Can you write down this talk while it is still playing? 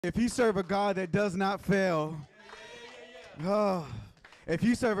If you serve a God that does not fail, oh, if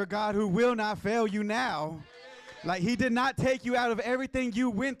you serve a God who will not fail you now, like he did not take you out of everything you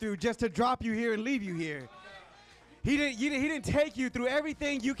went through just to drop you here and leave you here. He didn't take you through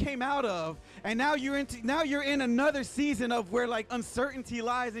everything you came out of, and now you're in another season of where like uncertainty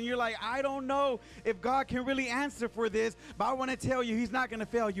lies, and you're like, I don't know if God can really answer for this, but I want to tell you, he's not going to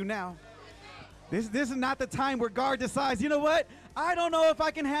fail you now. This is not the time where God decides, you know what? I don't know if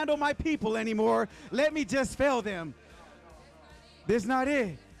I can handle my people anymore. Let me just fail them. This is not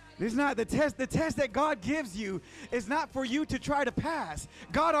it. This is not the test. The test that God gives you is not for you to try to pass.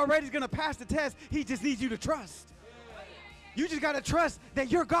 God already is going to pass the test. He just needs you to trust. You just got to trust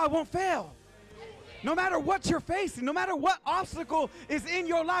that your God won't fail. No matter what you're facing, no matter what obstacle is in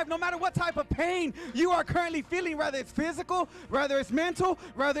your life, no matter what type of pain you are currently feeling, whether it's physical, whether it's mental,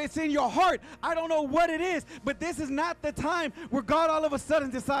 whether it's in your heart, I don't know what it is, but this is not the time where God all of a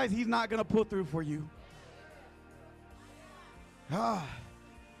sudden decides he's not going to pull through for you.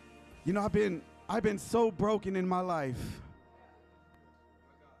 You know, I've been so broken in my life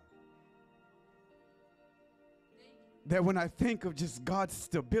that when I think of just God's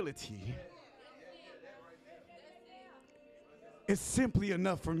stability, it's simply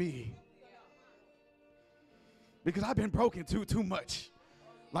enough for me. Because I've been broken too much.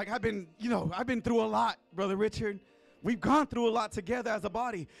 Like I've been through a lot, Brother Richard. We've gone through a lot together as a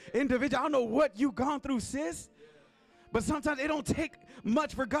body. Individual, I don't know what you've gone through, sis. But sometimes it don't take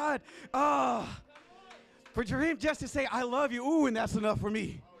much for God. For him just to say, I love you, ooh, and that's enough for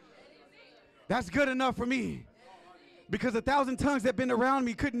me. That's good enough for me. Because 1,000 tongues that have been around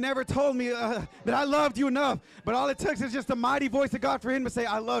me could never told me that I loved you enough. But all it took is just the mighty voice of God for him to say,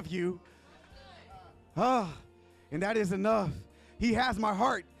 I love you. And that is enough. He has my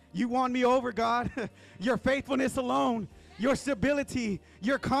heart. You won me over, God. Your faithfulness alone, your stability,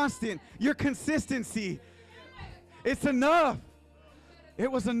 your constant, your consistency. It's enough.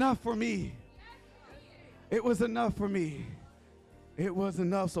 It was enough for me. It was enough for me. It was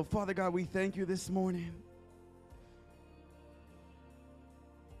enough. So, Father God, we thank you this morning.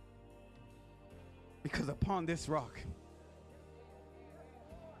 Because upon this rock,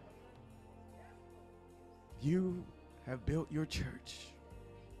 you have built your church.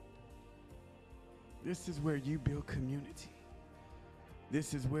 This is where you build community.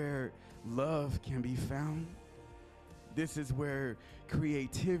 This is where love can be found. This is where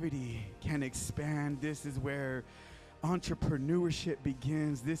creativity can expand. This is where entrepreneurship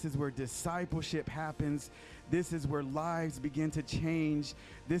begins. This is where discipleship happens. This is where lives begin to change.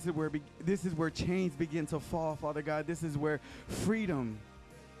 This is where chains begin to fall, Father God. This is where freedom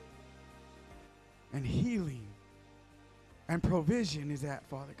and healing and provision is at,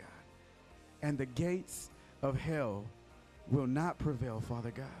 Father God. And the gates of hell will not prevail,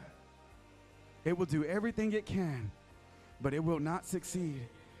 Father God. It will do everything it can, but it will not succeed.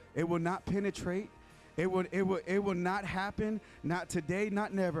 It will not penetrate. It will not happen, not today,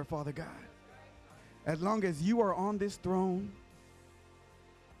 not never, Father God. As long as you are on this throne,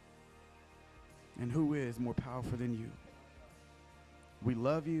 and who is more powerful than you? We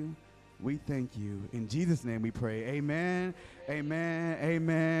love you. We thank you. In Jesus' name we pray. Amen, amen,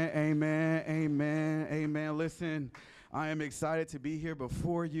 amen, amen, amen, amen. Listen, I am excited to be here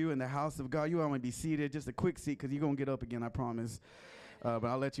before you in the house of God. You all want to be seated, just a quick seat, because you're going to get up again, I promise. But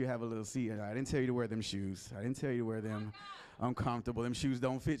I'll let you have a little seat. I didn't tell you to wear them shoes. I didn't tell you to wear them uncomfortable. Them shoes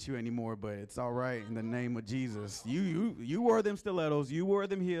don't fit you anymore, but it's all right in the name of Jesus. You wore them stilettos. You wore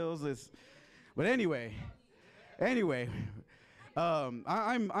them heels. But anyway, I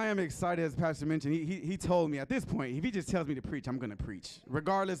am excited, as Pastor mentioned. He told me at this point, if he just tells me to preach, I'm going to preach,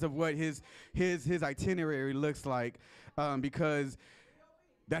 regardless of what his itinerary looks like, because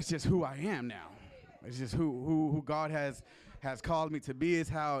that's just who I am now. It's just who God has called me to be. Is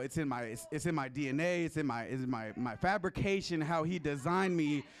how it's in my DNA. It's in my fabrication. How He designed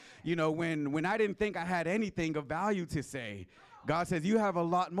me. You know, when I didn't think I had anything of value to say, God says you have a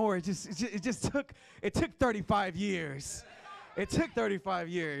lot more. It took 35 years. It took 35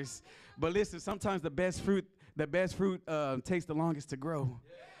 years. But listen, sometimes the best fruit takes the longest to grow.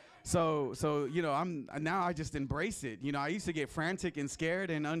 So you know, I just embrace it. You know, I used to get frantic and scared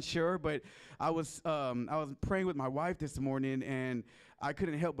and unsure, but I was praying with my wife this morning, and I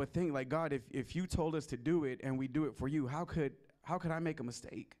couldn't help but think, like, God, if you told us to do it and we do it for you, how could I make a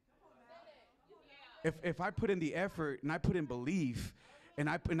mistake? If I put in the effort and I put in belief and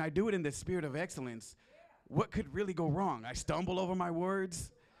I do it in the spirit of excellence, what could really go wrong? I stumble over my words.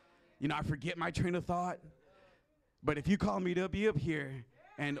 You know, I forget my train of thought. But if you call me to be up here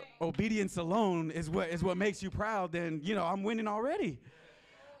and obedience alone is what makes you proud, then, you know, I'm winning already.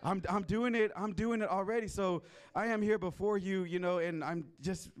 I'm doing it. I'm doing it already. So I am here before you, and I'm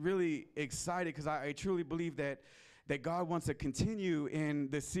just really excited because I truly believe that God wants to continue in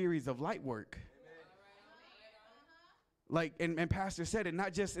the series of Lightwork. Like, and Pastor said it,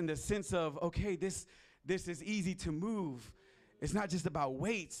 not just in the sense of, okay, this is easy to move. It's not just about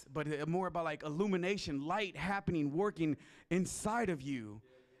weights, but more about like illumination, light happening, working inside of you,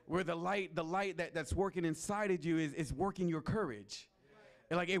 where the light that's working inside of you is working your courage.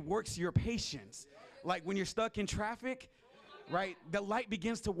 And like it works your patience. Like when you're stuck in traffic, right, the light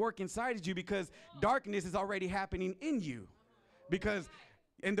begins to work inside of you because darkness is already happening in you.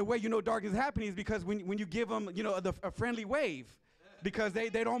 And the way you know darkness is happening is because when you give them, a friendly wave, because they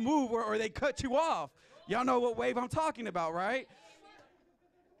don't move or they cut you off. Y'all know what wave I'm talking about, right?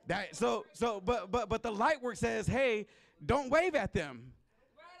 But the Lightwork says, hey, don't wave at them.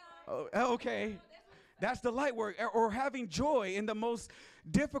 Oh, okay. That's the Lightwork. Or having joy in the most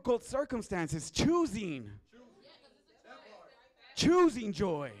difficult circumstances, choosing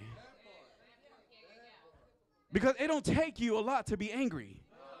joy. Because it don't take you a lot to be angry.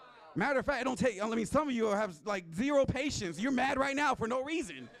 Matter of fact, it don't take, some of you have like zero patience. You're mad right now for no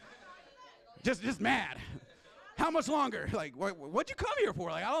reason. Just mad. How much longer? Like, what'd you come here for?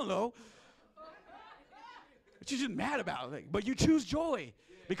 Like, I don't know. But you're just mad about it. But you choose joy.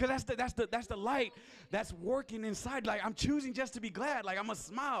 Because that's the light that's working inside. Like, I'm choosing just to be glad. Like, I'm going to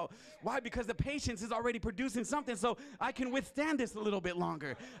smile. Why? Because the patience is already producing something, so I can withstand this a little bit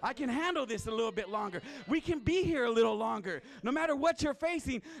longer. I can handle this a little bit longer. We can be here a little longer. No matter what you're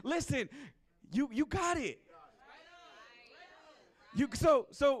facing, listen, you got it.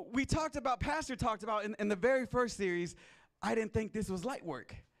 So we Pastor talked about in the very first series, I didn't think this was light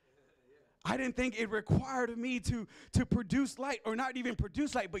work. I didn't think it required of me to produce light, or not even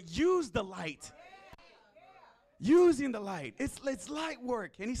produce light, but use the light. Using the light. It's light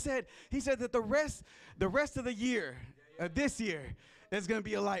work. And he said that the rest of the year, this year, is going to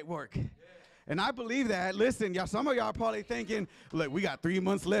be a light work. And I believe that. Listen, y'all, some of y'all are probably thinking, look, we got 3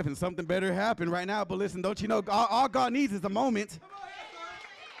 months left and something better happen right now. But listen, don't you know, all God needs is a moment.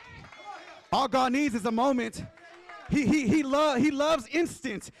 All God needs is a moment. He loves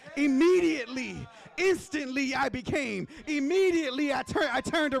instant. Immediately. Instantly I became. Immediately I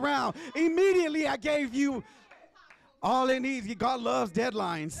turned around. Immediately I gave you all it needs. God loves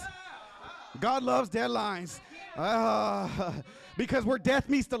deadlines. God loves deadlines. Because where death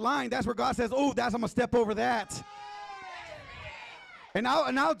meets the line, that's where God says, oh, I'm going to step over that. And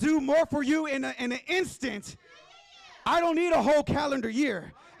I'll do more for you in an instant. I don't need a whole calendar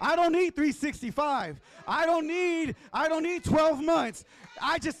year. I don't need 365. I don't need 12 months.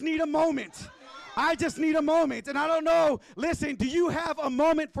 I just need a moment. I just need a moment. And I don't know, listen, do you have a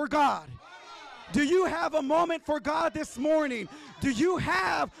moment for God? Do you have a moment for God this morning? Do you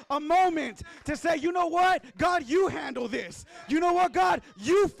have a moment to say, you know what? God, you handle this. You know what, God?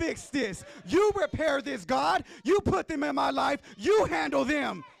 You fix this. You repair this, God. You put them in my life. You handle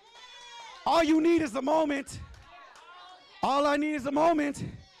them. All you need is a moment. All I need is a moment.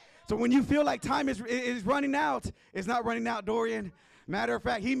 So when you feel like time is running out, it's not running out, Dorian. Matter of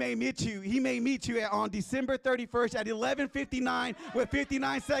fact, he may meet you on December 31st at 11:59 with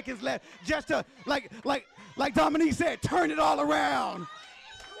 59 seconds left. Just to, like Dominique said, turn it all around.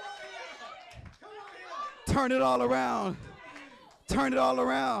 Turn it all around. Turn it all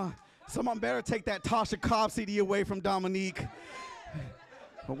around. Someone better take that Tasha Cobb CD away from Dominique.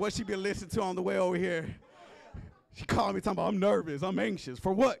 But what she been listening to on the way over here? She called me talking about, I'm nervous, I'm anxious.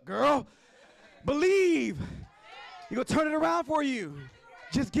 For what, girl? Believe. He's going to turn it around for you.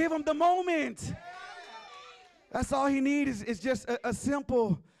 Just give him the moment. That's all he needs is just a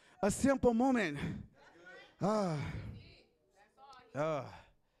simple moment. So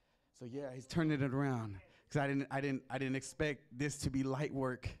yeah, he's turning it around. Because I didn't expect this to be light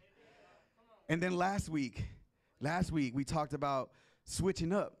work. And then last week we talked about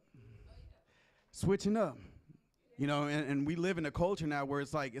switching up. Switching up. You know, and we live in a culture now where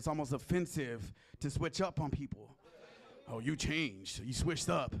it's like it's almost offensive to switch up on people. Oh, you changed. You switched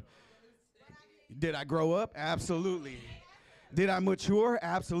up. Did I grow up? Absolutely. Did I mature?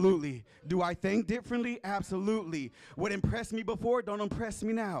 Absolutely. Do I think differently? Absolutely. What impressed me before don't impress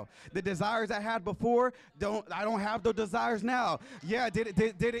me now. The desires I had before, I don't have those desires now. Yeah, did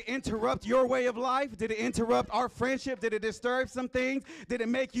it interrupt your way of life? Did it interrupt our friendship? Did it disturb some things? Did it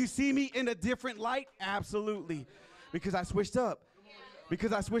make you see me in a different light? Absolutely. Because I switched up.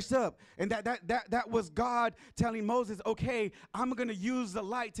 Because I switched up. And that was God telling Moses, okay, I'm going to use the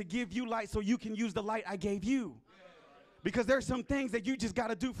light to give you light so you can use the light I gave you. Because there's some things that you just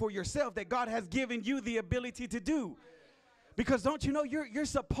got to do for yourself that God has given you the ability to do. Because don't you know you're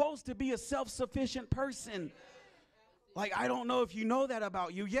supposed to be a self-sufficient person? Like, I don't know if you know that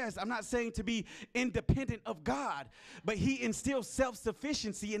about you. Yes, I'm not saying to be independent of God, but he instills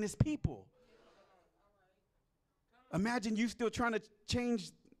self-sufficiency in his people. Imagine you still trying to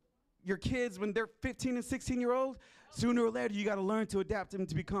change your kids when they're 15 and 16-year-old. Sooner or later, you got to learn to adapt them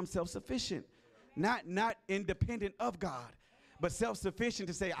to become self-sufficient. Not independent of God, but self-sufficient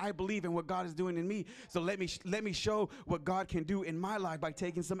to say, I believe in what God is doing in me. So let me show what God can do in my life by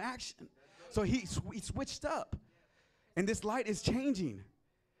taking some action. So he switched up. And this light is changing.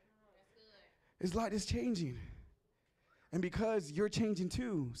 This light is changing. And because you're changing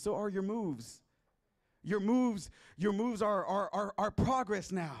too, so are your moves. Your moves are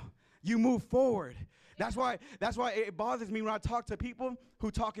progress now. You move forward. That's why it bothers me when I talk to people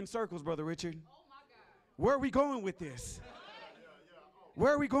who talk in circles, Brother Richard. Where are we going with this?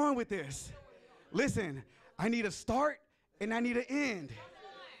 Where are we going with this? Listen, I need a start and I need an end.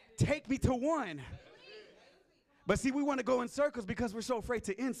 Take me to one. But see, we want to go in circles because we're so afraid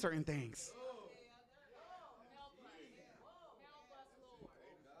to end certain things.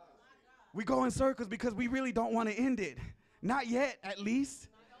 We go in circles because we really don't want to end it. Not yet, at least.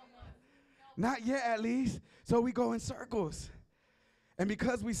 Not yet, at least. So we go in circles. And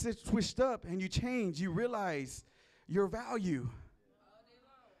because we switched up and you change, you realize your value.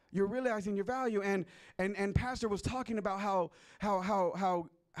 You're realizing your value. And Pastor was talking about how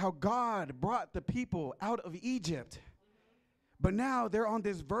God brought the people out of Egypt. But now they're on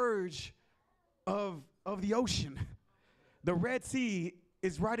this verge of the ocean. The Red Sea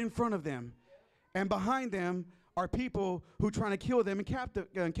is right in front of them. And behind them are people who are trying to kill them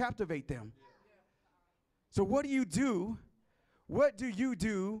and captivate them. So what do you do? What do you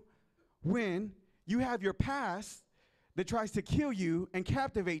do when you have your past that tries to kill you and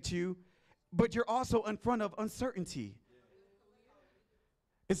captivate you, but you're also in front of uncertainty?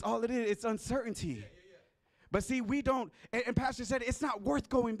 It's all it is. It's uncertainty. But see, we don't, and Pastor said it's not worth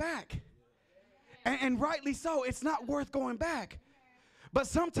going back. And rightly so, it's not worth going back. But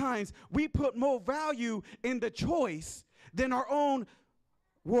sometimes we put more value in the choice than our own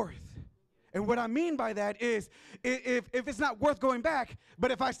worth. And what I mean by that is, if it's not worth going back,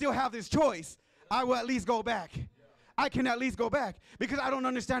 but if I still have this choice, I will at least go back. I can at least go back because I don't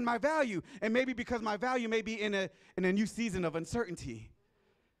understand my value. And maybe because my value may be in a new season of uncertainty.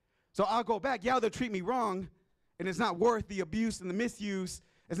 So I'll go back. Yeah, they'll treat me wrong, and it's not worth the abuse and the misuse.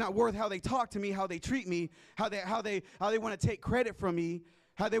 It's not worth how they talk to me, how they treat me, how they want to take credit from me,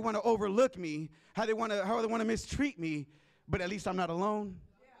 how they want to overlook me, how they want to mistreat me. But at least I'm not alone.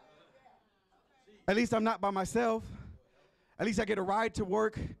 At least I'm not by myself. At least I get a ride to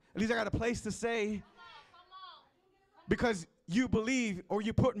work. At least I got a place to stay. Because you believe or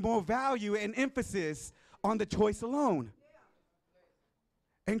you put more value and emphasis on the choice alone.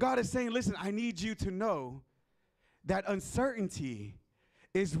 And God is saying, listen, I need you to know that uncertainty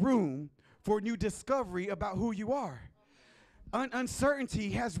is room for new discovery about who you are. Uncertainty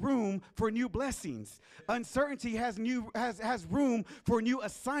has room for new blessings. Uncertainty has room for new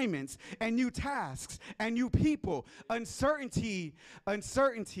assignments and new tasks and new people. Uncertainty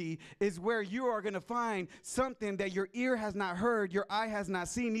is where you are going to find something that your ear has not heard, your eye has not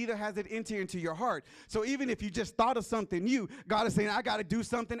seen, neither has it entered into your heart. So even if you just thought of something new, God is saying, I got to do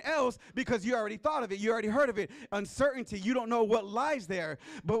something else because you already thought of it. You already heard of it. Uncertainty, you don't know what lies there.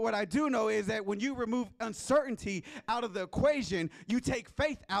 But what I do know is that when you remove uncertainty out of the equation, you take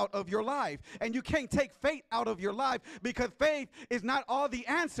faith out of your life. And you can't take faith out of your life because faith is not all the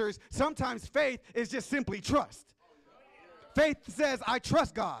answers. Sometimes faith is just simply trust. Faith says, I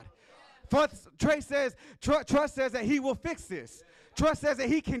trust God. Trust says that he will fix this. Trust says that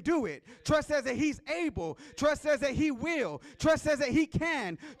he can do it. Trust says that he's able. Trust says that he will. Trust says that he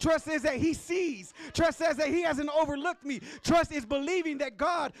can. Trust says that he sees. Trust says that he hasn't overlooked me. Trust is believing that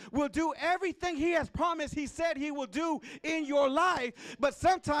God will do everything he has promised he said he will do in your life. But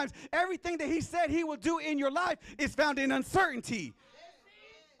sometimes everything that he said he will do in your life is found in uncertainty.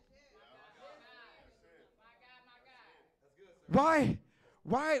 Why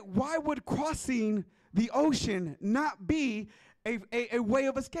would crossing the ocean not be a way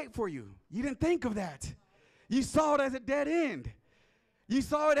of escape for you? You didn't think of that. You saw it as a dead end. You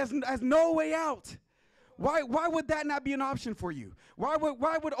saw it as no way out. Why would that not be an option for you? Why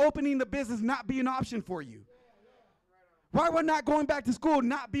would opening the business not be an option for you? Why would not going back to school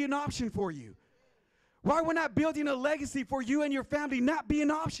not be an option for you? Why would not building a legacy for you and your family not be an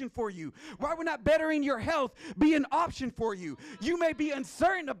option for you? Why would not bettering your health be an option for you? You may be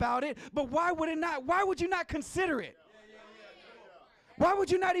uncertain about it, but why would it not? Why would you not consider it? Why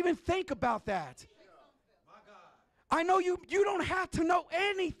would you not even think about that? I know you don't have to know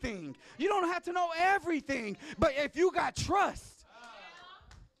anything. You don't have to know everything. But if you got trust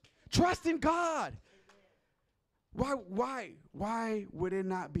in God, why would it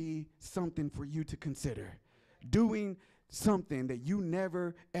not be something for you to consider? Doing something that you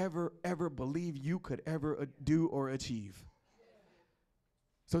never, ever, ever believe you could ever do or achieve.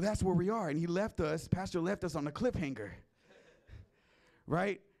 So that's where we are. And Pastor left us on a cliffhanger.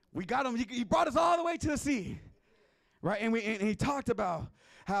 Right? We got him. He brought us all the way to the sea. Right? And he talked about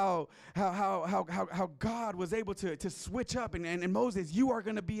how God was able to switch up. And Moses, you are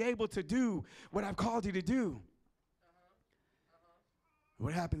going to be able to do what I've called you to do.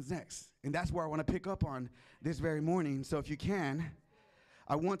 What happens next? And that's where I want to pick up on this very morning. So if you can,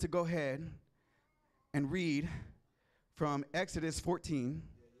 I want to go ahead and read from Exodus 14.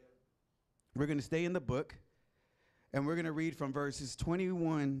 We're going to stay in the book, and we're going to read from verses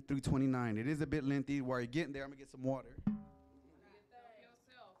 21 through 29. It is a bit lengthy. While you're getting there, I'm going to get some water. Help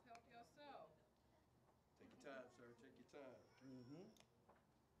yourself. Take your time, sir. Take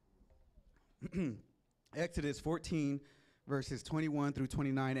your time. Exodus 14, verses 21 through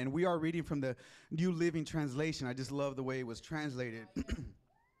 29. And we are reading from the New Living Translation. I just love the way it was translated.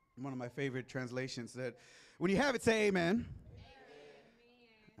 One of my favorite translations. That when you have it, say amen.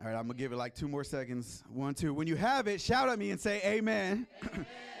 All right, I'm going to give it like 2 more seconds. 1, 2. When you have it, shout at me and say amen. Amen.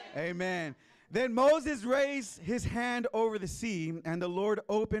 Amen. Then Moses raised his hand over the sea, and the Lord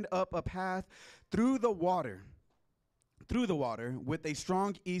opened up a path through the water with a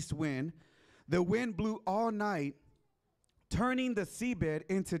strong east wind. The wind blew all night, turning the seabed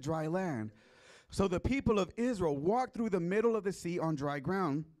into dry land. So the people of Israel walked through the middle of the sea on dry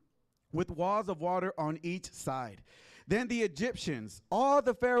ground, with walls of water on each side. Then the Egyptians, all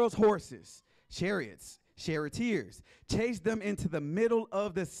the Pharaoh's horses, chariots, charioteers, chased them into the middle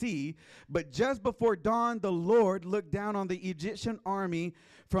of the sea. But just before dawn, the Lord looked down on the Egyptian army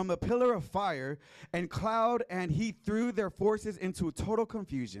from a pillar of fire and cloud, and he threw their forces into total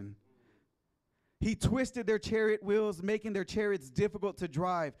confusion. He twisted their chariot wheels, making their chariots difficult to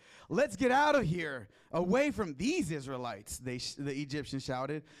drive. Let's get out of here, away from these Israelites, the Egyptians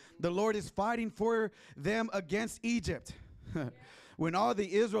shouted. The Lord is fighting for them against Egypt. When all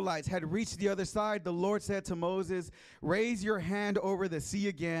the Israelites had reached the other side, the Lord said to Moses, raise your hand over the sea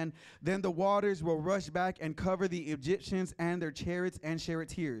again. Then the waters will rush back and cover the Egyptians and their chariots and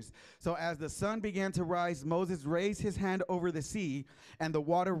charioteers. So as the sun began to rise, Moses raised his hand over the sea, and the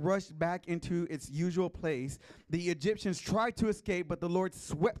water rushed back into its usual place. The Egyptians tried to escape, but the Lord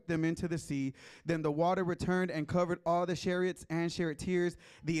swept them into the sea. Then the water returned and covered all the chariots and charioteers,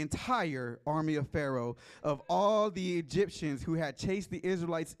 the entire army of Pharaoh. Of all the Egyptians who had chased the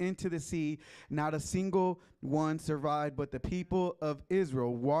Israelites into the sea, not a single one survived, but the people of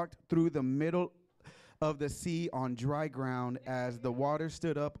Israel walked through the middle of the sea on dry ground as the water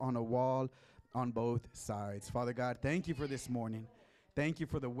stood up on a wall on both sides. Father God, thank you for this morning. Thank you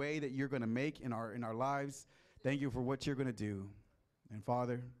for the way that you're going to make in our lives. Thank you for what you're going to do. And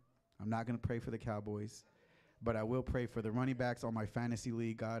Father, I'm not going to pray for the Cowboys, but I will pray for the running backs on my fantasy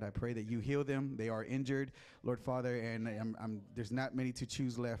league. God, I pray that you heal them. They are injured, Lord Father, and there's not many to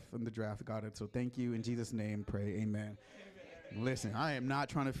choose left from the draft, God. And so thank you. In Jesus' name, pray. Amen. Listen, I am not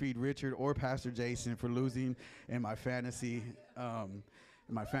trying to feed Richard or Pastor Jason for losing in my fantasy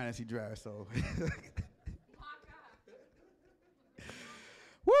draft. So,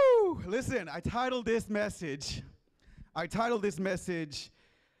 woo! Listen, I titled this message,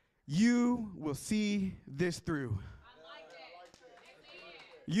 "You will see this through."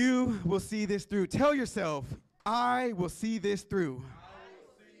 You will see this through. Tell yourself, I will see this through.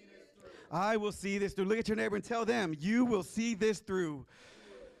 I will see this through. Look at your neighbor and tell them, you will see this through.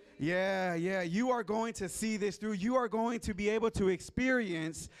 Yeah, you are going to see this through. You are going to be able to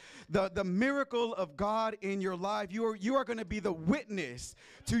experience the miracle of God in your life. You are going to be the witness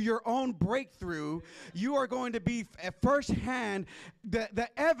to your own breakthrough. You are going to be at firsthand the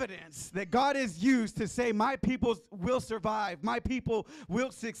evidence that God has used to say, my people will survive. My people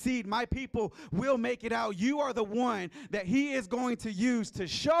will succeed. My people will make it out. You are the one that he is going to use to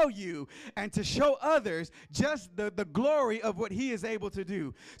show you and to show others just the glory of what he is able to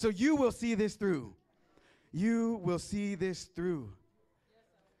do. So you will see this through. You will see this through.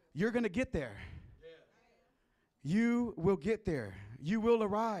 You're going to get there. You will get there. You will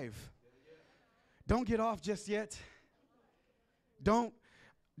arrive. Don't get off just yet. Don't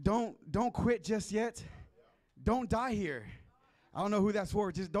quit just yet. Don't die here. I don't know who that's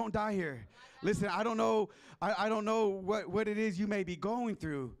for. Just don't die here. Listen, I don't know what it is you may be going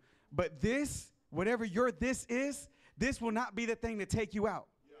through, but this, whatever your this is, this will not be the thing to take you out.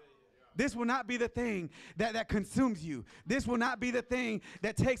 This will not be the thing that consumes you. This will not be the thing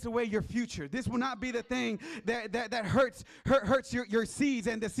that takes away your future. This will not be the thing that hurts your seeds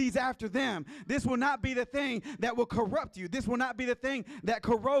and the seeds after them. This will not be the thing that will corrupt you. This will not be the thing that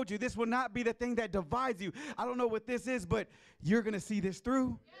corrodes you. This will not be the thing that divides you. I don't know what this is, but you're going to see this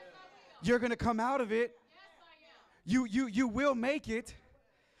through. You're going to come out of it. You will make it.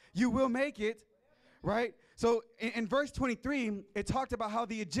 You will make it, right? So in verse 23, it talked about how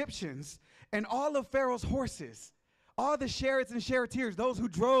the Egyptians and all of Pharaoh's horses, all the chariots and charioteers, those who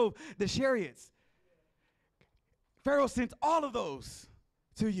drove the chariots, Pharaoh sent all of those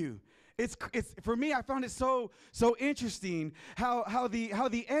to you. It's for me, I found it so interesting how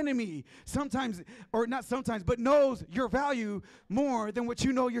the enemy sometimes, or not sometimes, but knows your value more than what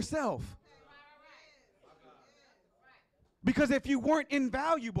you know yourself. Because if you weren't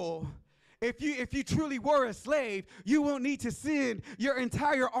invaluable, if you truly were a slave, you won't need to send your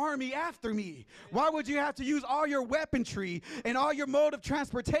entire army after me. Why would you have to use all your weaponry and all your mode of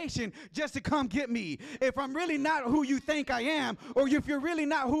transportation just to come get me? If I'm really not who you think I am, or if you're really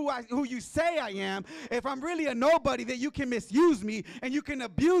not who you say I am, if I'm really a nobody that you can misuse me and you can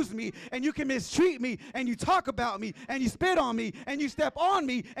abuse me and you can mistreat me and you talk about me and you spit on me and you step on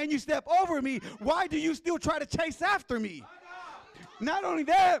me and you step over me, why do you still try to chase after me? Not only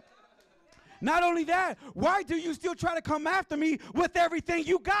that, why do you still try to come after me with everything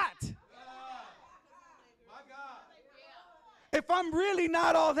you got? If I'm really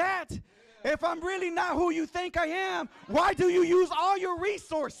not all that, if I'm really not who you think I am, why do you use all your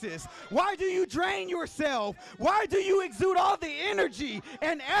resources? Why do you drain yourself? Why do you exude all the energy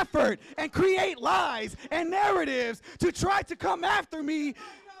and effort and create lies and narratives to try to come after me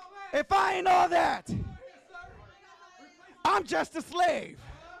if I ain't all that? I'm just a slave.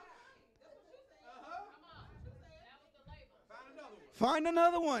 Find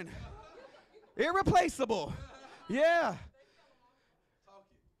another one. Irreplaceable. Yeah.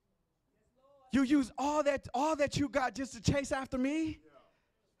 You use all that you got just to chase after me?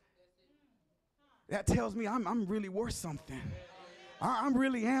 That tells me I'm really worth something. I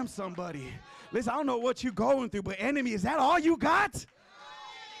really am somebody. Listen, I don't know what you're going through, but enemy, is that all you got?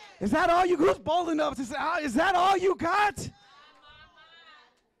 Is that all you got? Who's bold enough to say, is that all you got?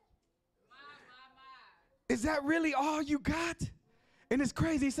 Is that really all you got? And it's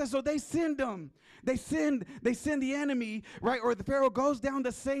crazy. He says, so they send them. They send the enemy, right? Or the Pharaoh goes down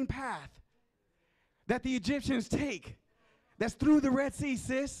the same path that the Egyptians take. That's through the Red Sea,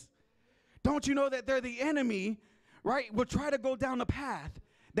 sis. Don't you know that they're the enemy, right? Will try to go down the path,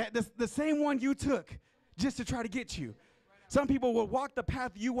 that the same one you took just to try to get you. Some people will walk the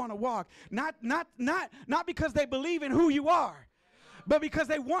path you want to walk, not because they believe in who you are, but because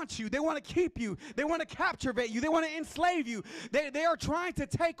they want you. They want to keep you. They want to captivate you. They want to enslave you. They are trying to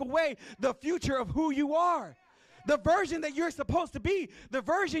take away the future of who you are. The version that you're supposed to be, the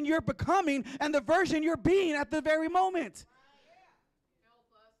version you're becoming, and the version you're being at the very moment.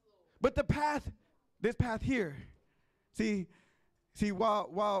 But this path here, see,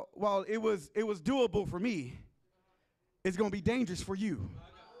 while it was doable for me, it's going to be dangerous for you.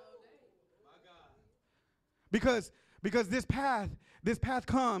 Because this path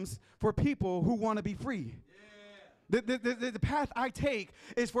comes for people who want to be free. The path I take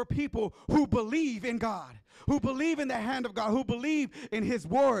is for people who believe in God, who believe in the hand of God, who believe in his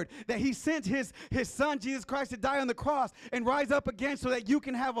word, that he sent his son, Jesus Christ, to die on the cross and rise up again so that you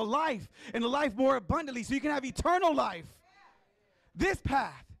can have a life, and a life more abundantly, so you can have eternal life. This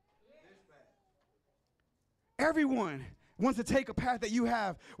path. Everyone wants to take a path that you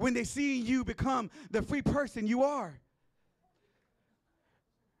have when they see you become the free person you are.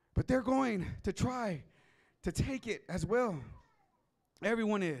 But they're going to try to take it as well.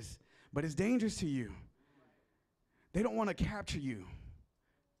 Everyone is, but it's dangerous to you. They don't want to capture you.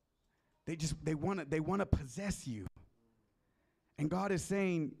 They want to possess you. And God is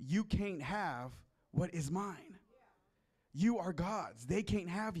saying, you can't have what is mine. You are God's. They can't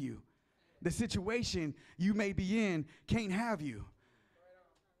have you. The situation you may be in can't have you.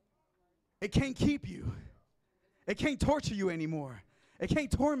 It can't keep you. It can't torture you anymore. It can't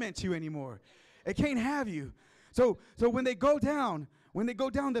torment you anymore. It can't have you. So when they go down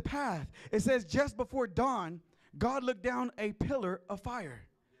the path, it says just before dawn, God looked down a pillar of fire.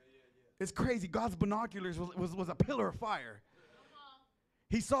 It's crazy. God's binoculars was a pillar of fire.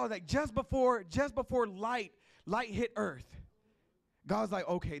 He saw that just before light hit earth, God's like,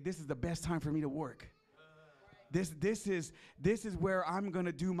 okay, this is the best time for me to work. This is where I'm going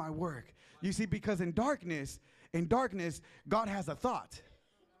to do my work. You see, because in darkness, God has a thought.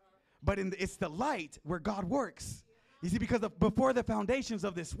 But it's the light where God works. You see, because before the foundations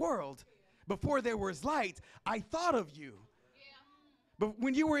of this world, Before there was light, I thought of you. But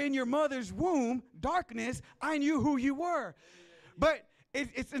when you were in your mother's womb, darkness, I knew who you were. But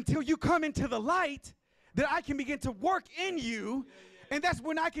it's until you come into the light that I can begin to work in you, and that's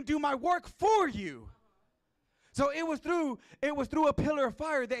when I can do my work for you. So it was through a pillar of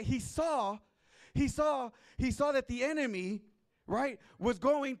fire that he saw that the enemy, right, was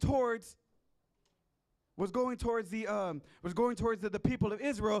going towards the people of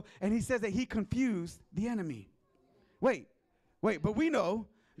Israel, and he says that he confused the enemy. Wait, but we know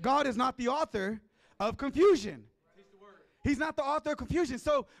God is not the author of confusion. He's not the author of confusion.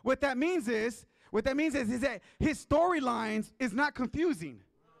 So what that means is that his storylines is not confusing.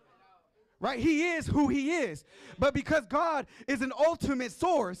 Right? He is who he is. But because God is an ultimate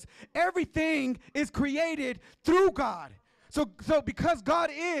source, everything is created through God. So because God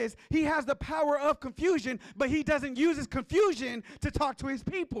is, he has the power of confusion, but he doesn't use his confusion to talk to his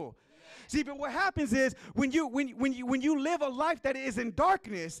people. See, but what happens is when you live a life that is in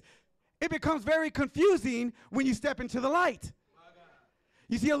darkness, it becomes very confusing when you step into the light.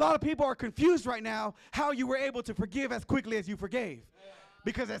 You see, a lot of people are confused right now how you were able to forgive as quickly as you forgave,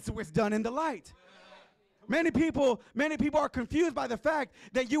 because that's what's done in the light. Many people are confused by the fact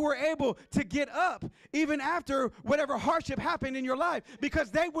that you were able to get up even after whatever hardship happened in your life,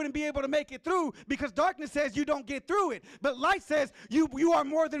 because they wouldn't be able to make it through, because darkness says you don't get through it. But light says you are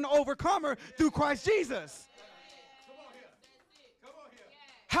more than an overcomer through Christ Jesus.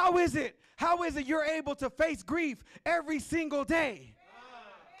 How is it you're able to face grief every single day?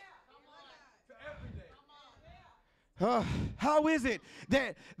 How is it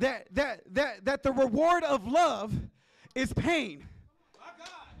that the reward of love is pain?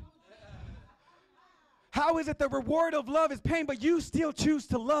 How is it the reward of love is pain, but you still choose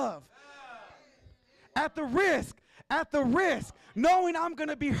to love? At the risk, knowing I'm going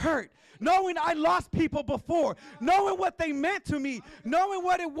to be hurt, knowing I lost people before, knowing what they meant to me, knowing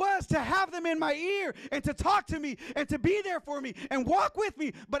what it was to have them in my ear and to talk to me and to be there for me and walk with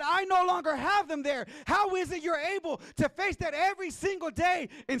me, but I no longer have them there. How is it you're able to face that every single day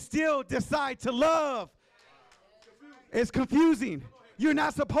and still decide to love? It's confusing. You're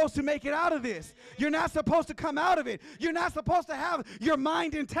not supposed to make it out of this. You're not supposed to come out of it. You're not supposed to have your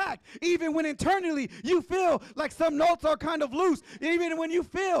mind intact, even when internally you feel like some notes are kind of loose. Even when you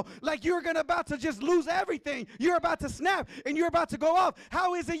feel like you're about to just lose everything, you're about to snap and you're about to go off.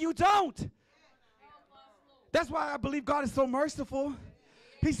 How is it you don't? That's why I believe God is so merciful.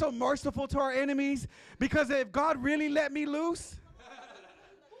 He's so merciful to our enemies, because if God really let me loose,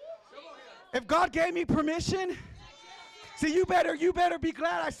 if God gave me permission, see, you better be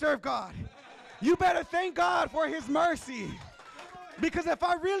glad I serve God. You better thank God for his mercy. Because if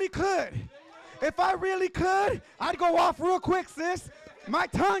I really could, I'd go off real quick, sis. My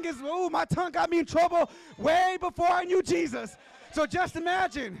tongue got me in trouble way before I knew Jesus. So just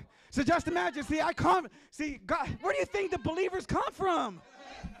imagine. See, God, where do you think the believers come from?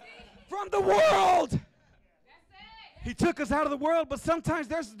 From the world. He took us out of the world, but sometimes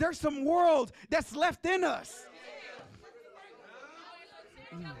there's some world that's left in us.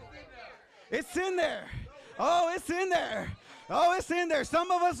 It's in there. Oh, it's in there. Oh, it's in there. Some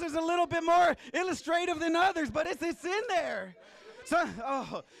of us is a little bit more illustrative than others, but it's in there. So,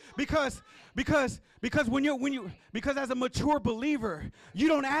 because as a mature believer, you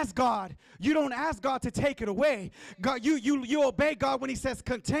don't ask God to take it away. God, you obey God when he says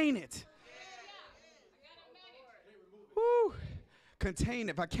contain it. Woo. Contain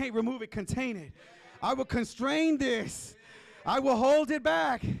it. If I can't remove it, contain it. I will constrain this. I will hold it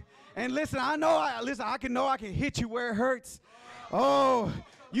back. And listen, I can hit you where it hurts. Oh,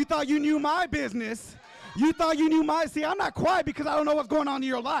 you thought you knew my business. See, I'm not quiet because I don't know what's going on in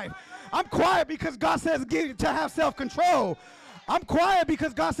your life. I'm quiet because God says to have self-control. I'm quiet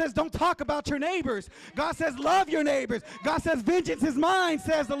because God says don't talk about your neighbors. God says love your neighbors. God says vengeance is mine,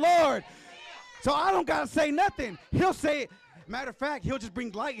 says the Lord. So I don't got to say nothing. He'll say it. Matter of fact, he'll just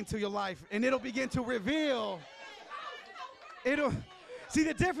bring light into your life, and it'll begin to reveal. See,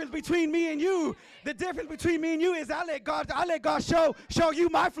 the difference between me and you is I let God show you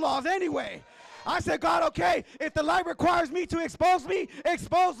my flaws anyway. I said, God, okay, if the light requires me to expose me,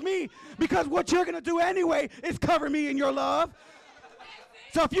 because what you're going to do anyway is cover me in your love.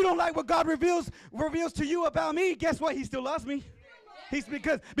 So if you don't like what God reveals to you about me, guess what? He still loves me.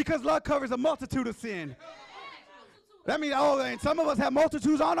 Because love covers a multitude of sin. That means, and some of us have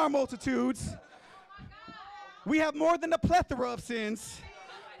multitudes on our multitudes. We have more than a plethora of sins.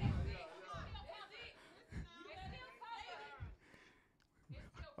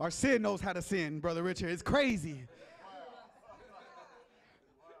 Our sin knows how to sin, Brother Richard. It's crazy.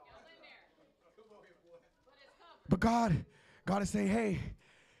 But God is saying, hey,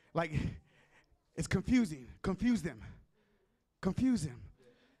 like, it's confusing. Confuse them. Confuse them.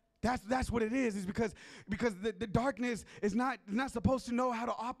 That's what it is because the darkness is not supposed to know how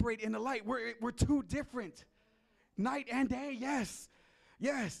to operate in the light. We're too different. Night and day, yes.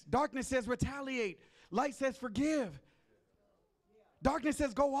 Yes. Darkness says retaliate. Light says forgive. Darkness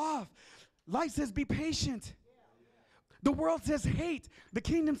says go off. Light says be patient. The world says hate. The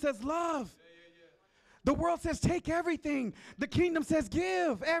kingdom says love. The world says take everything. The kingdom says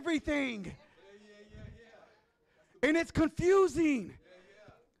give everything. And it's confusing.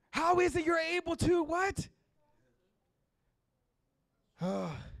 How is it you're able to what?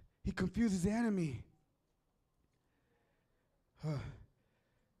 He confuses the enemy.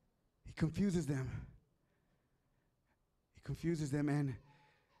 He confuses them. He confuses them,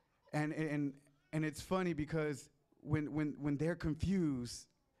 and it's funny because when they're confused,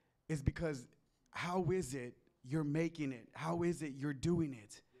 it's because how is it you're making it? How is it you're doing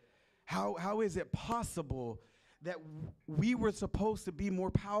it? How is it possible that we were supposed to be more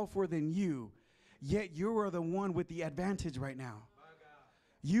powerful than you, yet you are the one with the advantage right now?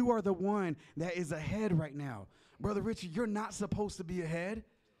 You are the one that is ahead right now. Brother Richard, you're not supposed to be ahead.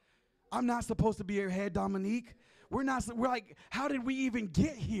 I'm not supposed to be ahead, Dominique. We're like, how did we even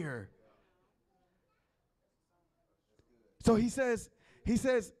get here? So he says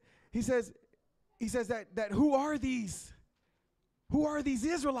that who are these? Who are these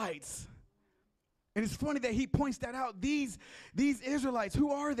Israelites? And it's funny that he points that out. These Israelites,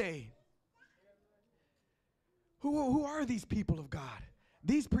 who are they? Who are these people of God?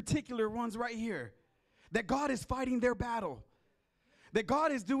 These particular ones right here. That God is fighting their battle. That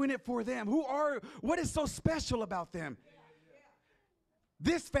God is doing it for them. What is so special about them?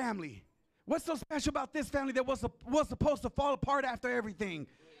 This family. What's so special about this family that was supposed to fall apart after everything?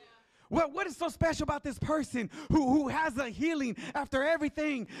 What is so special about this person who has a healing after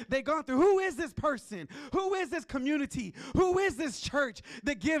everything they've gone through? Who is this person? Who is this community? Who is this church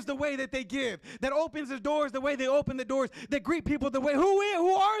that gives the way that they give, that opens the doors the way they open the doors, that greet people the way?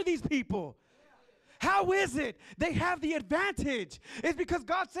 Who are these people? How is it they have the advantage? It's because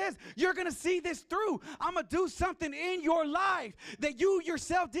God says, you're going to see this through. I'm going to do something in your life that you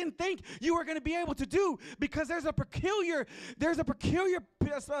yourself didn't think you were going to be able to do, because there's a peculiar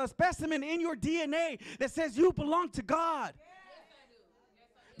specimen in your DNA that says you belong to God. Yes, I do. Yes,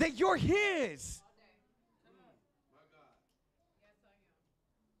 I do. That you're His.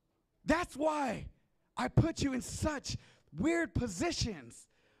 That's why I put you in such weird positions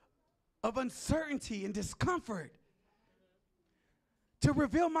of uncertainty and discomfort to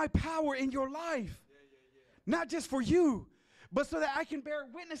reveal my power in your life. Not just for you, but so that I can bear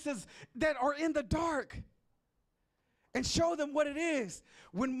witnesses that are in the dark and show them what it is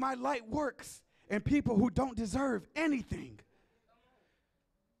when my light works in people who don't deserve anything.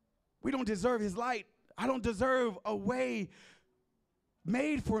 We don't deserve His light. I don't deserve a way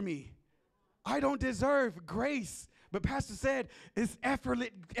made for me. I don't deserve grace. But Pastor said, it's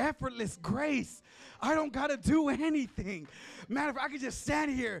effortless grace. I don't got to do anything. Matter of fact, I can just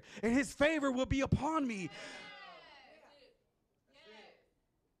stand here and His favor will be upon me.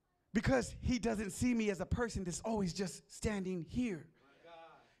 Because He doesn't see me as a person that's always just standing here.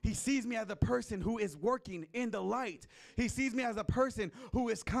 He sees me as a person who is working in the light. He sees me as a person who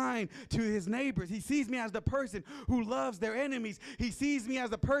is kind to his neighbors. He sees me as the person who loves their enemies. He sees me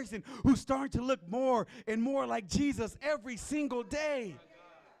as a person who's starting to look more and more like Jesus every single day.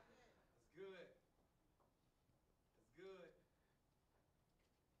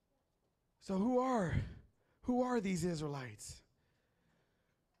 So who are these Israelites?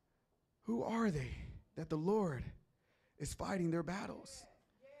 Who are they that the Lord is fighting their battles?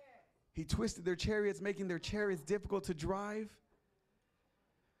 He twisted their chariots, making their chariots difficult to drive.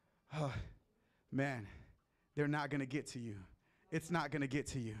 Oh, man, they're not going to get to you. It's not going to get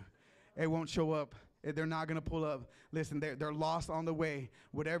to you. It won't show up. They're not going to pull up. Listen, they're lost on the way.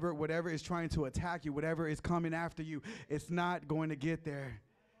 Whatever is trying to attack you, whatever is coming after you, it's not going to get there.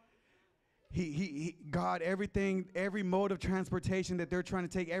 God, everything, every mode of transportation that they're trying to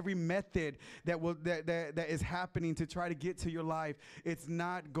take, every method that is happening to try to get to your life, it's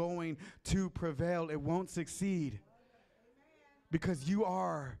not going to prevail. It won't succeed. Because you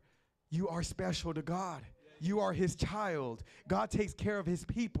are special to God. You are His child. God takes care of His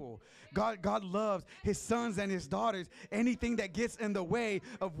people. God loves His sons and His daughters. Anything that gets in the way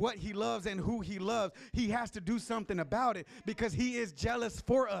of what He loves and who He loves, He has to do something about it, because He is jealous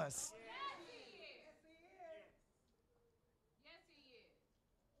for us.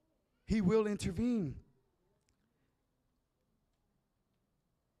 He will intervene.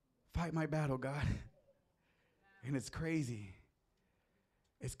 Fight my battle, God. And it's crazy.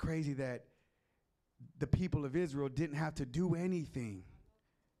 It's crazy that the people of Israel didn't have to do anything.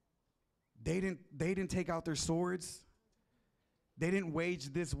 They didn't take out their swords. They didn't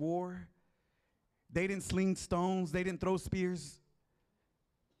wage this war. They didn't sling stones. They didn't throw spears.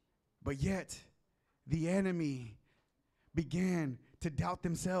 But yet, the enemy began to doubt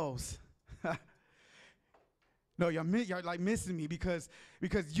themselves. No, you're like missing me because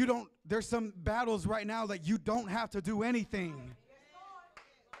you don't, there's some battles right now that you don't have to do anything.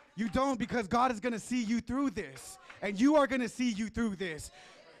 You don't, because God is going to see you through this. And you are going to see you through this.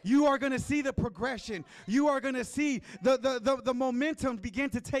 You are going to see the progression. You are going to see the momentum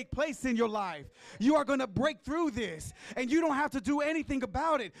begin to take place in your life. You are going to break through this. And you don't have to do anything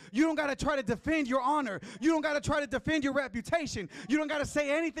about it. You don't got to try to defend your honor. You don't got to try to defend your reputation. You don't got to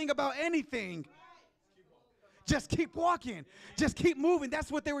say anything about anything. Just keep walking. Just keep moving.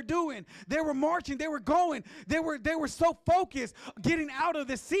 That's what they were doing. They were marching. They were going. They were so focused on getting out of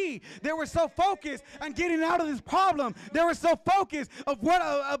the sea. They were so focused on getting out of this problem. They were so focused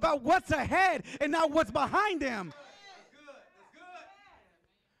about what's ahead and not what's behind them.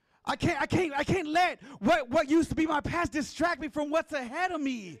 I can't let what used to be my past distract me from what's ahead of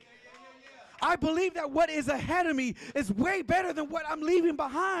me. I believe that what is ahead of me is way better than what I'm leaving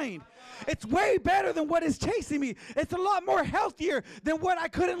behind. It's way better than what is chasing me. It's a lot more healthier than what I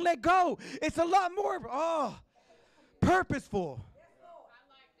couldn't let go. It's a lot more purposeful. Yes, Lord. I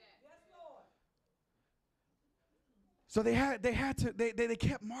like that. Yes, Lord. So they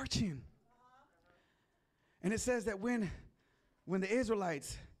kept marching. And it says that when the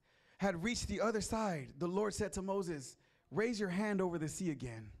Israelites had reached the other side, the Lord said to Moses, "Raise your hand over the sea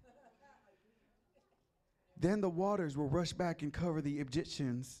again." Then the waters will rush back and cover the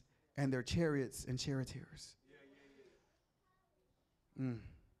Egyptians and their chariots and charioteers.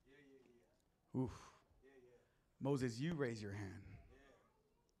 Oof. Moses, you raise your hand.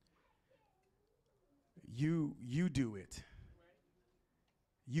 You do it.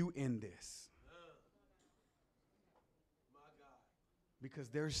 You end this. Because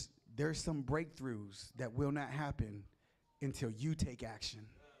there's some breakthroughs that will not happen until you take action.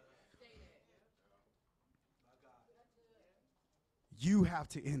 You have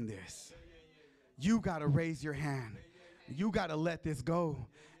to end this. You got to raise your hand. You got to let this go.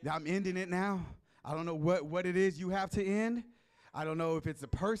 I'm ending it now. I don't know what it is you have to end. I don't know if it's a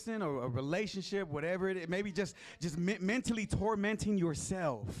person or a relationship, whatever it is. Maybe just mentally tormenting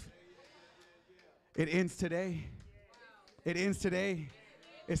yourself. It ends today. It ends today.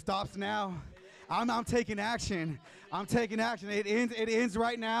 It stops now. I'm taking action. I'm taking action. It ends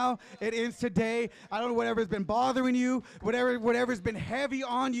right now. It ends today. I don't know whatever's been bothering you, whatever's been heavy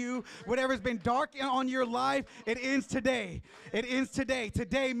on you, whatever's been dark on your life, it ends today. It ends today.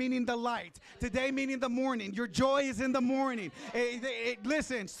 Today meaning the light. Today meaning the morning. Your joy is in the morning.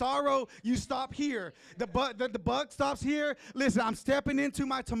 Listen, sorrow, you stop here. The bug stops here. Listen, I'm stepping into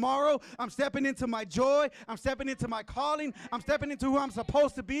my tomorrow. I'm stepping into my joy. I'm stepping into my calling. I'm stepping into who I'm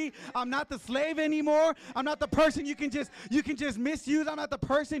supposed to be. I'm not the slave anymore. I'm not the person you can just misuse. I'm not the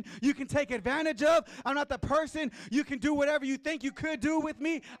person you can take advantage of. I'm not the person you can do whatever you think you could do with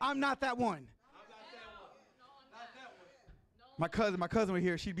me. I'm not that one. My cousin was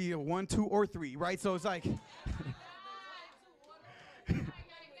here. She'd be a 1, 2, or 3, right? So it's like,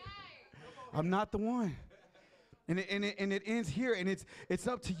 I'm not the one. And it ends here, and it's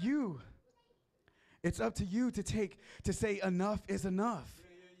up to you. It's up to you to say enough is enough.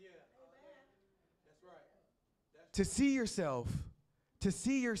 To see yourself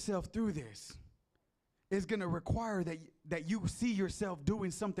through this is going to require that you see yourself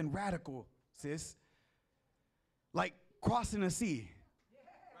doing something radical, sis. Like crossing a sea.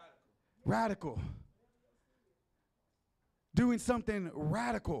 Radical. Doing something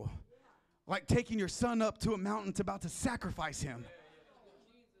radical. Like taking your son up to a mountain about to sacrifice him.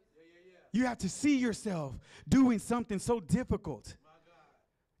 You have to see yourself doing something so difficult.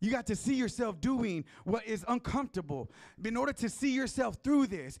 You got to see yourself doing what is uncomfortable. In order to see yourself through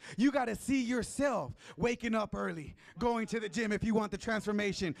this, you got to see yourself waking up early, going to the gym if you want the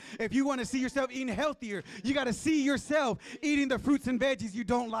transformation. If you want to see yourself eating healthier, you got to see yourself eating the fruits and veggies you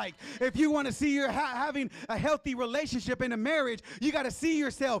don't like. If you want to see your having a healthy relationship in a marriage, you got to see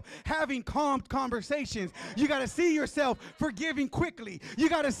yourself having calm conversations. You got to see yourself forgiving quickly. You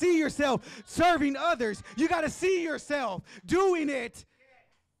got to see yourself serving others. You got to see yourself doing it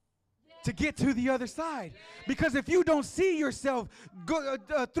to get to the other side. Because if you don't see yourself go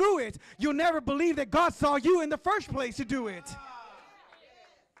through it, you'll never believe that God saw you in the first place to do it.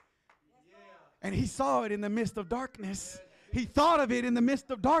 And he saw it in the midst of darkness. He thought of it in the midst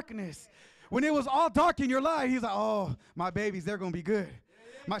of darkness. When it was all dark in your life, he's like, oh, my babies, they're going to be good.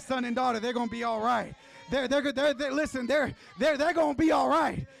 My son and daughter, they're going to be all right. Listen, they're going to be all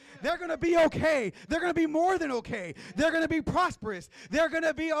right. They're going to be okay. They're going to be more than okay. They're going to be prosperous. They're going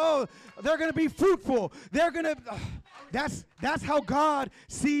to be fruitful. That's how God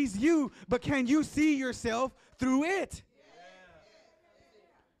sees you. But can you see yourself through it?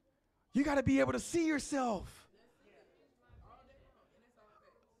 You got to be able to see yourself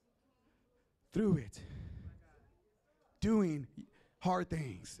through it. Doing hard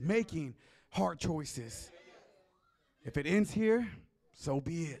things, making hard choices. If it ends here, so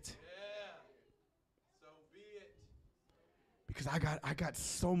be it. So be it. Because I got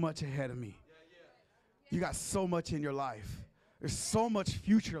so much ahead of me. You got so much in your life. There's so much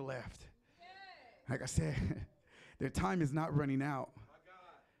future left. Like I said, their time is not running out.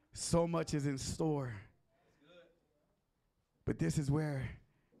 So much is in store. But this is where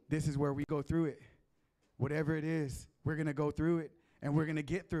we go through it. Whatever it is, we're going to go through it, and we're going to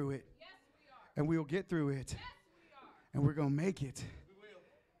get through it. Yes, we are. And we'll get through it. Yes, we are. And we're going to make it.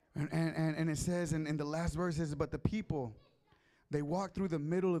 And it says in the last verses, but the people, they walked through the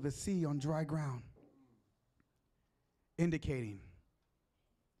middle of the sea on dry ground, indicating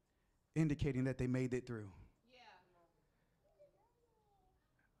that they made it through. Yeah.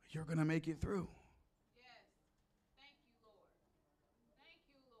 You're going to make it through. Yes. Thank you, Lord. Thank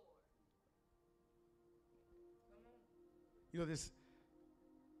you, Lord. You know,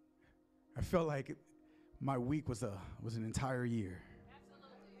 I felt like my week was an entire year.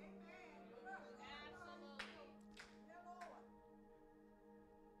 Absolutely.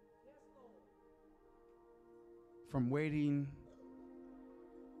 From waiting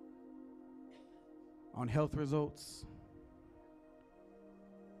on health results,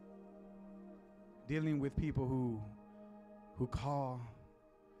 dealing with people who call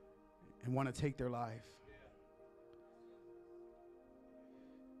and want to take their life.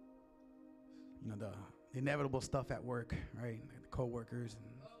 You know, the inevitable stuff at work, right? The coworkers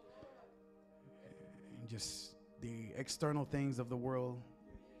and just the external things of the world,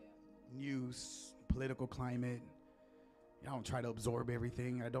 news, political climate. I don't try to absorb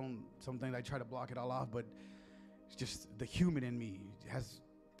everything. Sometimes I try to block it all off, but it's just the human in me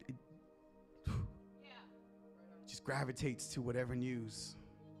just gravitates to whatever news.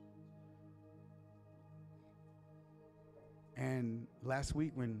 And last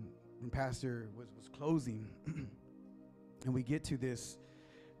week when Pastor was closing, and we get to this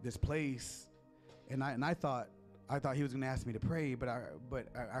place, and I thought he was going to ask me to pray, but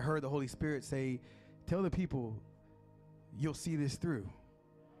I heard the Holy Spirit say, "Tell the people you'll see this through."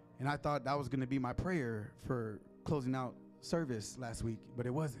 And I thought that was going to be my prayer for closing out service last week, but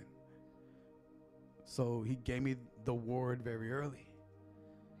it wasn't. So he gave me the word very early.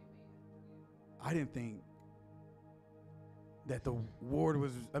 I didn't think that the word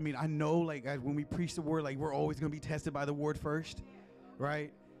was, I know like when we preach the word, like we're always going to be tested by the word first,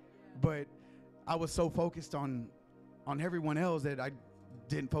 right? But I was so focused on everyone else that I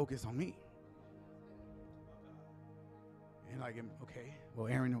didn't focus on me. And like, okay, well,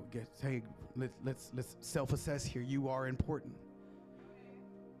 Aaron gets, hey, let's self-assess here. You are important.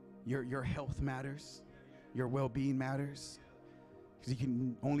 Your health matters. Your well-being matters. Because you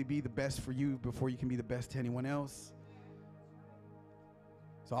can only be the best for you before you can be the best to anyone else.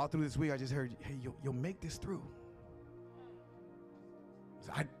 So all through this week, I just heard, hey, you'll make this through.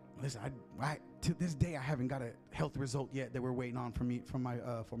 So I to this day, I haven't got a health result yet that we're waiting on for my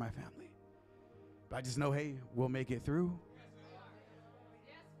family. But I just know, hey, we'll make it through.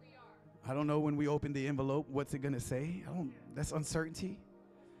 Yes, we are. I don't know when we open the envelope, what's it going to say? That's uncertainty.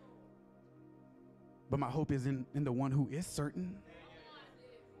 But my hope is in the one who is certain.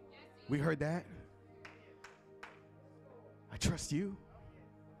 We heard that. I trust you.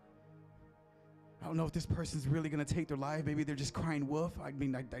 I don't know if this person's really going to take their life. Maybe they're just crying wolf. I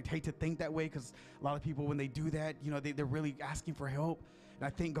hate to think that way, because a lot of people, when they do that, they're really asking for help. And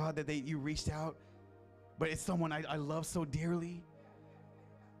I thank God that you reached out. But it's someone I love so dearly.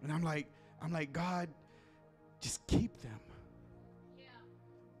 And I'm like, God, just keep them.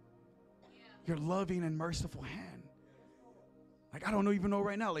 Your loving and merciful hand. Like, I don't even know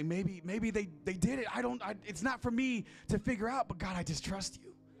right now. Like, maybe they did it. It's not for me to figure out, but God, I just trust you.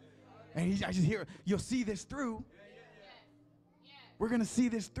 And I just hear, you'll see this through. We're going to see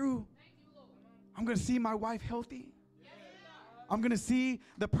this through. I'm going to see my wife healthy. I'm going to see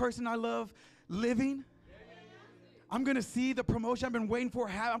the person I love living. I'm going to see the promotion I've been waiting for.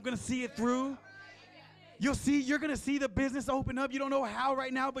 I'm going to see it through. You're going to see the business open up. You don't know how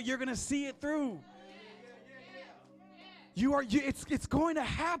right now, but you're going to see it through. It's going to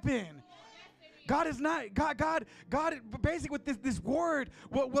happen. God is not, God, basically with this word,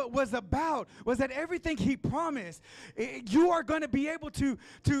 what was about was that everything he promised, you are going to be able to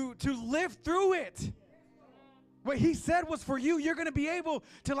live through it. What he said was for you, you're going to be able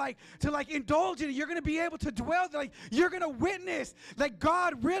to indulge in it. You're going to be able to dwell, like you're going to witness that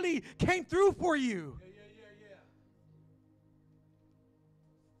God really came through for you.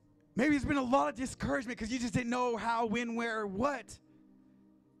 Maybe it's been a lot of discouragement because you just didn't know how, when, where, or what.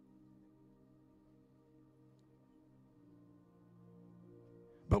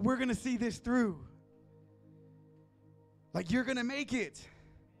 But we're going to see this through. Like you're going to make it.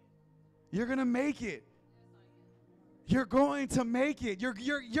 You're going to make it. You're going to make it. You're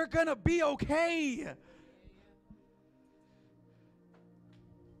going to be okay.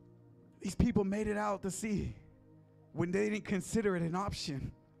 These people made it out to sea when they didn't consider it an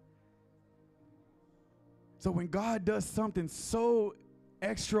option. So when God does something so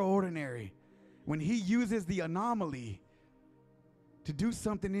extraordinary, when he uses the anomaly to do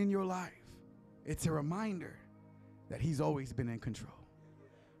something in your life, it's a reminder that he's always been in control.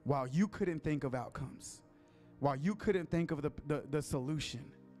 While you couldn't think of outcomes, while you couldn't think of the solution,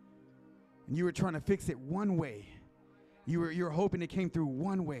 and you were trying to fix it one way, you were hoping it came through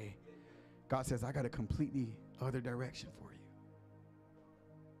one way, God says, I got a completely other direction for you.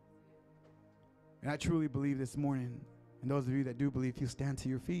 And I truly believe this morning, and those of you that do believe, you stand to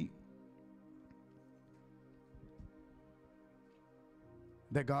your feet,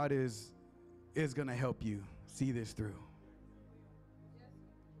 that God is going to help you see this through.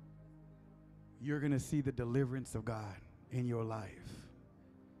 You're going to see the deliverance of God in your life.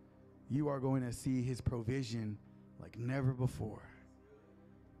 You are going to see his provision like never before.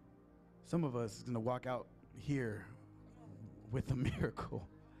 Some of us are going to walk out here with a miracle.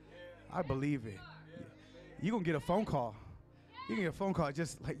 I believe it. You're going to get a phone call. You can get a phone call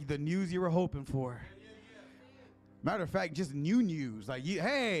just like the news you were hoping for. Matter of fact, just new news. Like,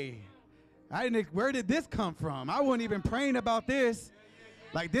 hey, where did this come from? I wasn't even praying about this.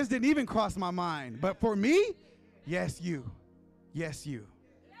 Like, this didn't even cross my mind. But for me, yes, you. Yes, you.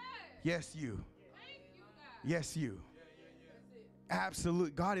 Yes, you. Yes, you.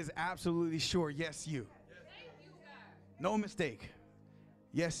 Absolutely. God is absolutely sure. Yes, you. No mistake.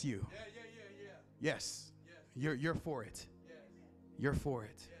 Yes, you. Yes. You're for it. You're for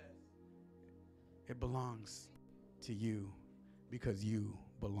it. It belongs to you because you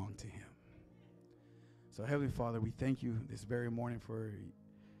belong to him. So, Heavenly Father, we thank you this very morning for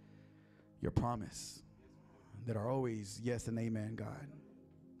your promise that are always yes and amen, God.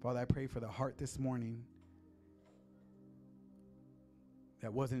 Father, I pray for the heart this morning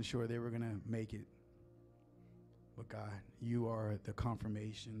that wasn't sure they were going to make it. But God, you are the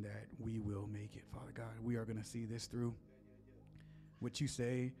confirmation that we will make it, Father God. We are going to see this through. What you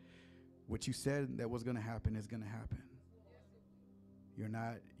said that was going to happen is going to happen. You're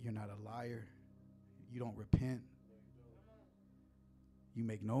not a liar. You don't repent. You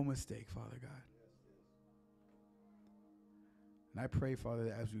make no mistake, Father God. And I pray, Father,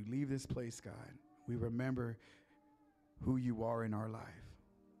 that as we leave this place, God, we remember who you are in our life.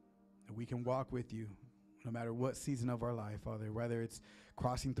 That we can walk with you no matter what season of our life, Father, whether it's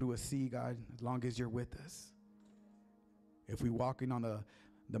crossing through a sea, God, as long as you're with us. If we're walking on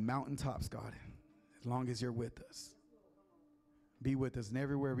the mountaintops, God, as long as you're with us. Be with us and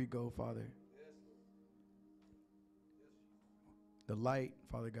everywhere we go, Father. The light,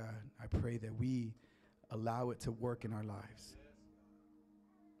 Father God, I pray that we allow it to work in our lives.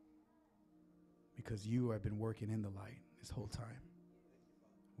 Because you have been working in the light this whole time.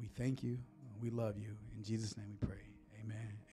 We thank you. We love you. In Jesus' name we pray. Amen.